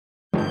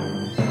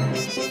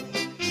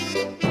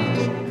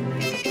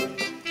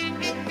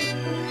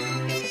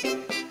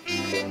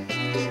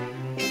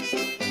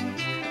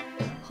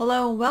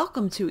Hello and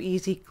welcome to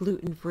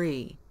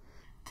EZGlutenFree.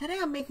 Today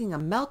I'm making a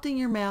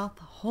melt-in-your-mouth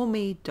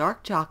homemade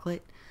dark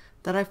chocolate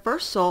that I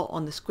first saw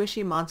on the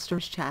Squishy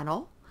Monsters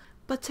channel,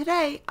 but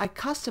today I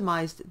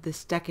customized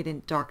this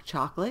decadent dark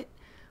chocolate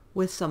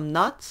with some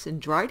nuts and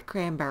dried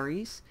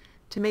cranberries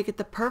to make it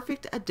the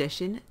perfect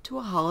addition to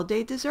a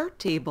holiday dessert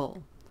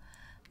table.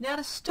 Now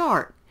to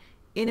start,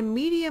 in a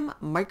medium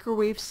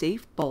microwave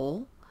safe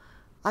bowl,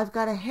 I've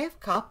got a half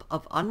cup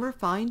of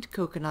unrefined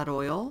coconut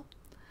oil,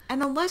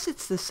 and unless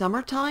it's the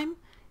summertime,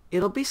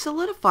 it'll be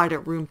solidified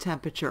at room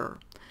temperature.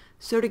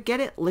 So to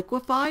get it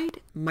liquefied,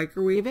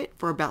 microwave it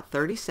for about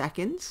 30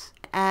 seconds.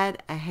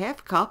 Add a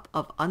half cup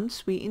of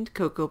unsweetened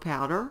cocoa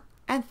powder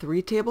and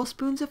 3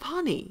 tablespoons of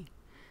honey.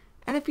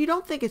 And if you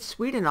don't think it's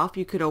sweet enough,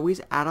 you could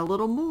always add a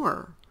little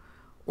more.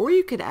 Or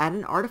you could add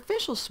an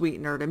artificial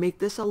sweetener to make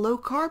this a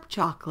low-carb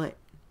chocolate.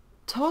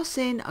 Toss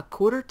in a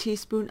 1/4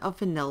 teaspoon of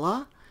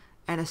vanilla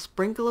and a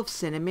sprinkle of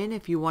cinnamon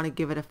if you want to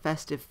give it a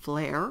festive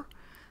flair.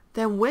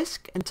 Then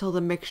whisk until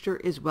the mixture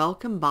is well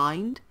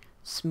combined,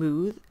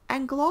 smooth,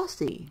 and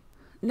glossy.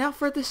 Now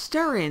for the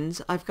stir-ins,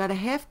 I've got a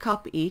half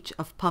cup each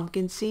of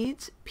pumpkin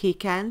seeds,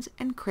 pecans,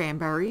 and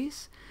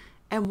cranberries.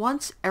 And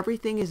once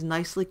everything is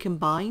nicely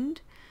combined,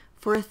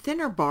 for a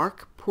thinner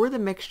bark, pour the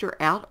mixture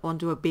out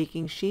onto a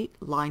baking sheet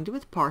lined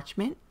with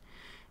parchment.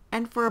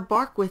 And for a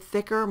bark with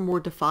thicker, more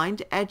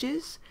defined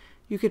edges,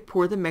 you could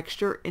pour the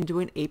mixture into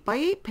an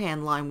 8x8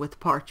 pan lined with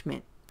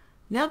parchment.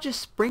 Now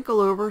just sprinkle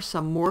over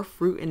some more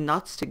fruit and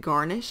nuts to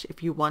garnish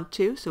if you want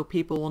to, so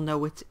people will know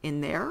what's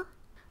in there.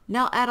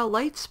 Now add a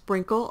light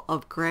sprinkle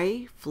of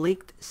gray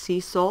flaked sea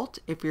salt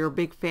if you're a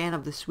big fan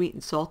of the sweet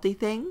and salty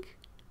thing.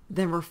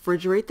 Then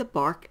refrigerate the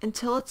bark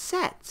until it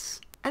sets.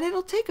 And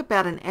it'll take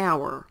about an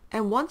hour.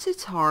 And once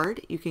it's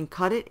hard, you can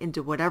cut it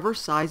into whatever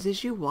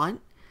sizes you want.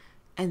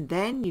 And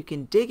then you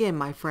can dig in,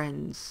 my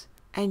friends.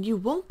 And you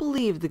won't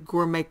believe the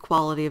gourmet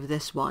quality of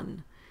this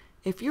one.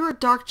 If you're a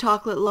dark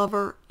chocolate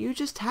lover, you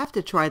just have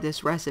to try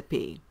this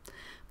recipe.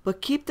 But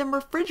keep them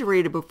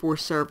refrigerated before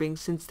serving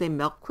since they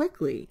melt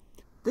quickly.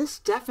 This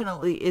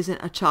definitely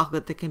isn't a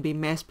chocolate that can be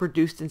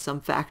mass-produced in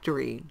some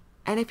factory.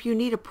 And if you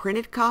need a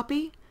printed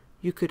copy,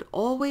 you could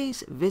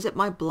always visit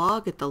my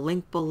blog at the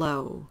link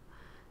below.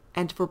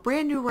 And for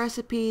brand new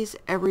recipes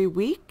every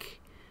week,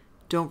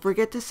 don't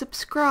forget to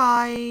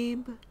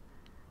subscribe.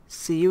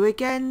 See you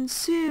again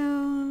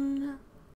soon.